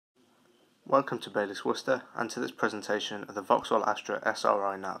Welcome to Baylis Worcester and to this presentation of the Vauxhall Astra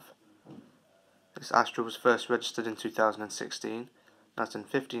SRI nav. This Astra was first registered in 2016 and has done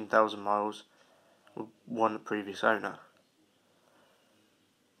 15,000 miles with one previous owner.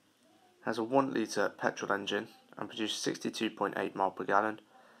 It has a 1 litre petrol engine and produces 62.8 miles per gallon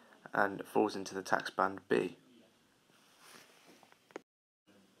and falls into the tax band B.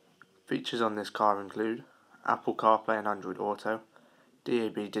 Features on this car include Apple CarPlay and Android Auto,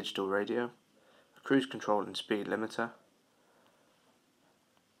 DAB digital radio, cruise control and speed limiter,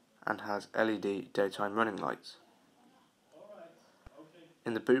 and has LED daytime running lights.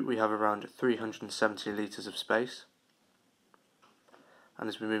 In the boot we have around 370 litres of space, and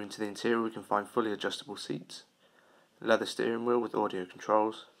as we move into the interior we can find fully adjustable seats, leather steering wheel with audio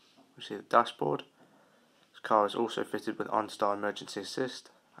controls, we see the dashboard. This car is also fitted with OnStar emergency assist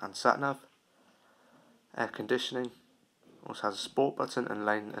and sat-nav, air conditioning, also has a sport button and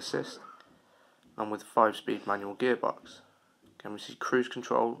lane assist, and with a 5-speed manual gearbox. Again we see cruise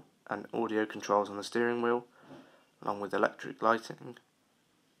control and audio controls on the steering wheel, along with electric lighting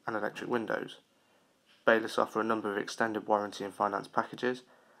and electric windows. Baylis offer a number of extended warranty and finance packages,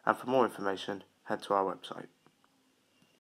 and for more information head to our website.